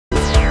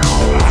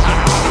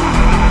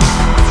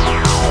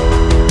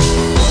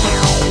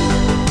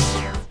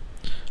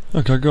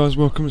Okay guys,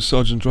 welcome to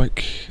Sergeant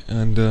Drayke,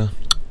 and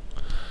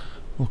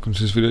welcome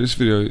to this video. This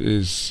video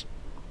is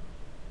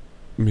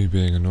me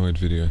being annoyed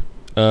video.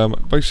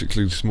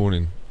 Basically this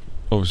morning,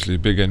 obviously a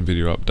big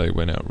Nvidia update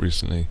went out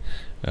recently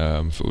for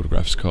all the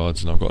graphics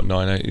cards, and I've got a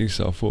 980,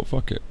 so I thought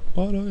fuck it,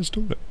 why don't I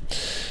install it?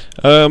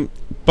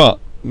 But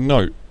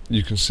note,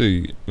 you can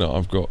see that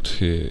I've got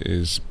here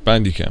is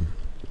Bandicam,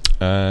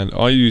 and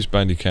I use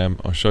Bandicam.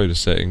 I'll show you the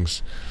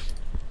settings.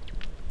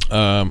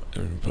 Let me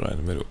put that in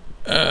the middle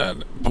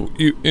and put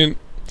you in.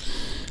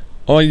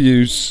 I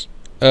use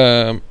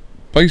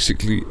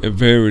basically a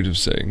variety of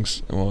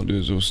settings, and what I'll do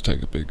is also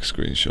take a big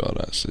screenshot of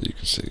that so you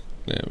can see.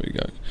 There we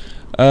go.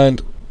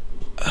 And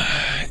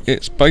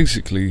it's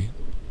basically,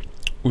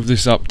 with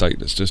this update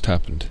that's just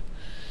happened,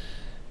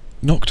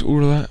 knocked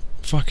all of that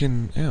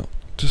fucking out.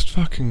 Just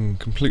fucking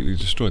completely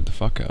destroyed the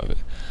fuck out of it.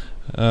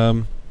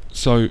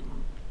 So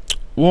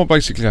what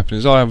basically happened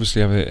is I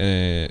obviously have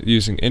it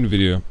using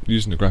Nvidia,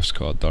 using the graphics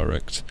card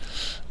direct,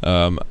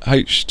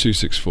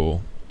 H.264,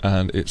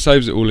 and it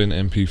saves it all in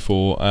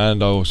MP4,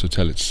 and I also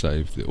tell it to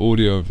save the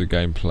audio of the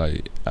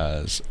gameplay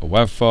as a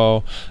WAV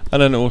file,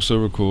 and then also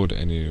record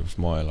any of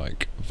my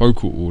like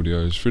vocal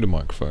audios through the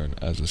microphone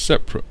as a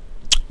separate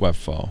WAV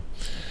file.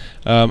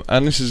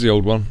 And this is the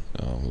old one.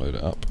 I'll load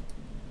it up.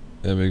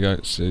 There we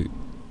go. See.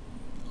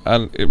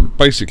 And it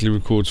basically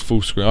records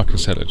full screen. I can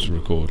set it to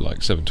record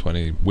like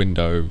 720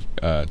 window,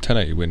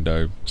 1080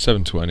 window,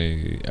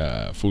 720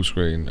 full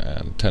screen,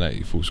 and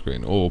 1080 full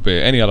screen, or be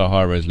it any other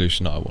higher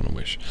resolution that I want to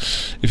wish.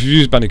 If you've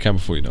used Bandicam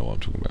before, you know what I'm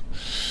talking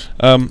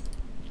about.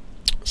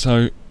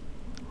 So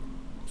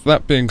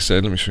that being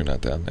said, let me shrink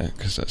that down there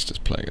because that's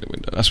just playing in the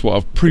window. That's what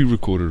I've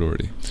pre-recorded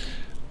already.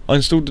 I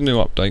installed the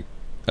new update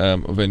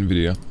of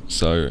Nvidia.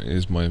 So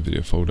here's my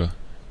Nvidia folder,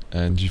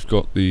 and you've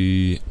got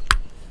the.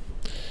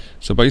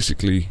 So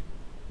basically,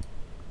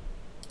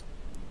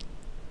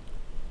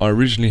 I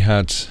originally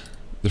had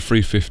the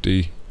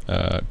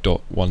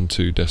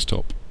 350.12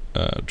 desktop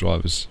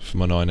drivers for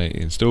my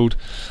 980 installed.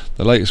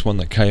 The latest one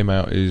that came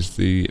out is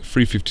the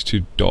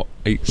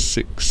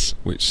 352.86,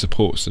 which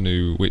supports the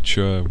new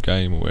Witcher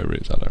game, or whatever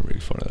it is. I don't really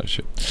follow that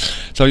shit.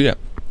 So yeah,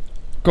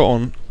 got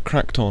on,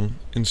 cracked on,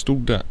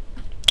 installed that,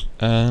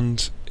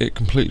 and it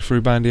completely threw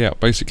Bandy out.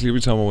 Basically,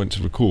 every time I went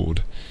to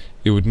record,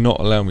 it would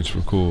not allow me to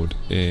record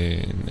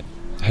in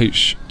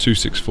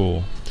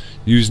H.264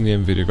 using the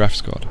Nvidia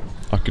graphics card.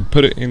 I could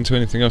put it into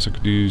anything else. I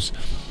could use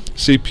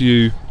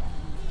CPU,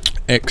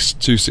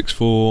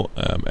 H.264,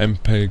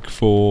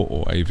 MP4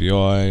 or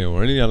AVI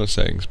or any other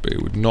settings, but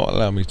it would not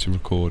allow me to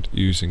record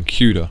using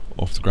CUDA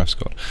off the graphics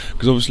card.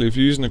 Because obviously if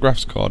you're using a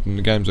graphics card and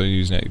the game's only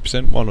using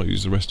 80%, why not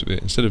use the rest of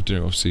it? Instead of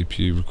doing it off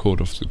CPU,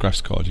 record off the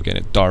graphics card, you're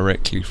getting it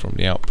directly from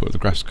the output of the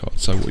graphics card,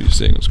 so what you're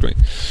seeing on screen.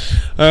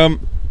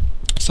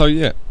 So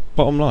yeah,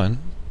 bottom line,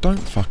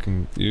 don't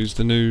fucking use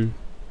the new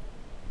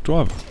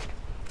driver,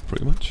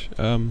 pretty much.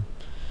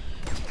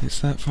 It's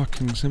that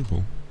fucking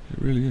simple.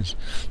 It really is,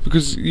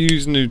 because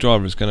using a new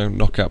driver is going to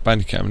knock out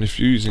Bandicam. And if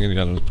you're using any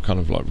other kind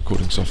of like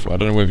recording software, I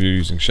don't know whether you're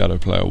using Shadow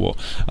Play or what,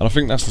 and I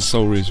think that's the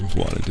sole reason for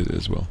why I did it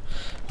as well.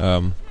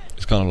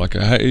 It's kind of like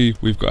a, hey,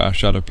 we've got our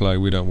Shadow Play,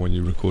 we don't want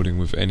you recording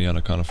with any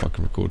other kind of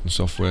fucking recording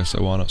software,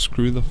 so why not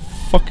screw the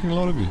fucking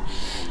lot of you?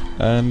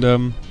 And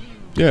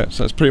yeah,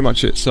 so that's pretty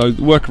much it. So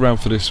the workaround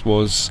for this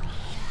was,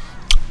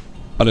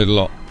 I did a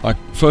lot.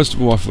 First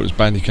of all, I thought it was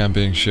Bandicam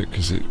being shit,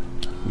 because it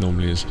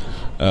normally is.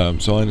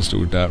 So I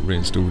installed that,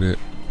 reinstalled it.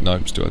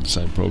 Nope, still had the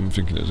same problem,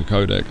 thinking it was a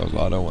codec. I was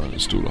like, I don't want to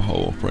install the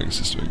whole operating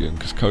system again,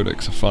 because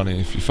codecs are funny.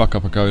 If you fuck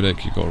up a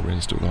codec, you've got to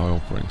reinstall the whole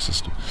operating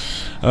system.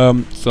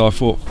 So I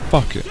thought,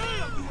 fuck it,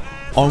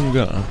 I'm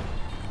gonna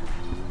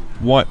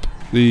wipe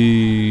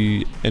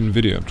the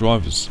Nvidia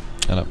drivers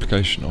and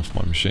application off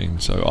my machine.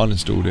 So I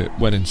uninstalled it,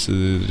 went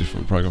into the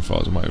different program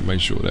files and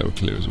made sure they were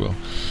clear as well.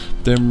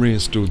 Then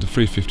reinstalled the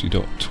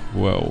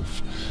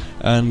 350.12,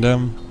 and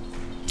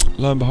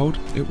lo and behold,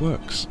 it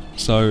works.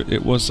 So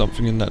it was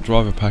something in that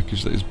driver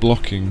package that is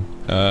blocking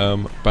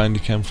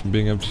Bandicam from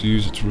being able to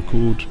use it to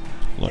record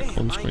like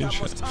on screen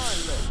shit.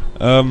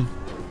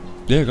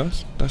 Yeah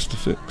guys, that's the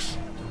fix.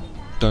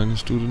 Don't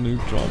install the new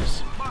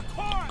drivers.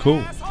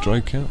 Cool,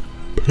 Drayke out.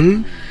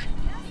 Peace.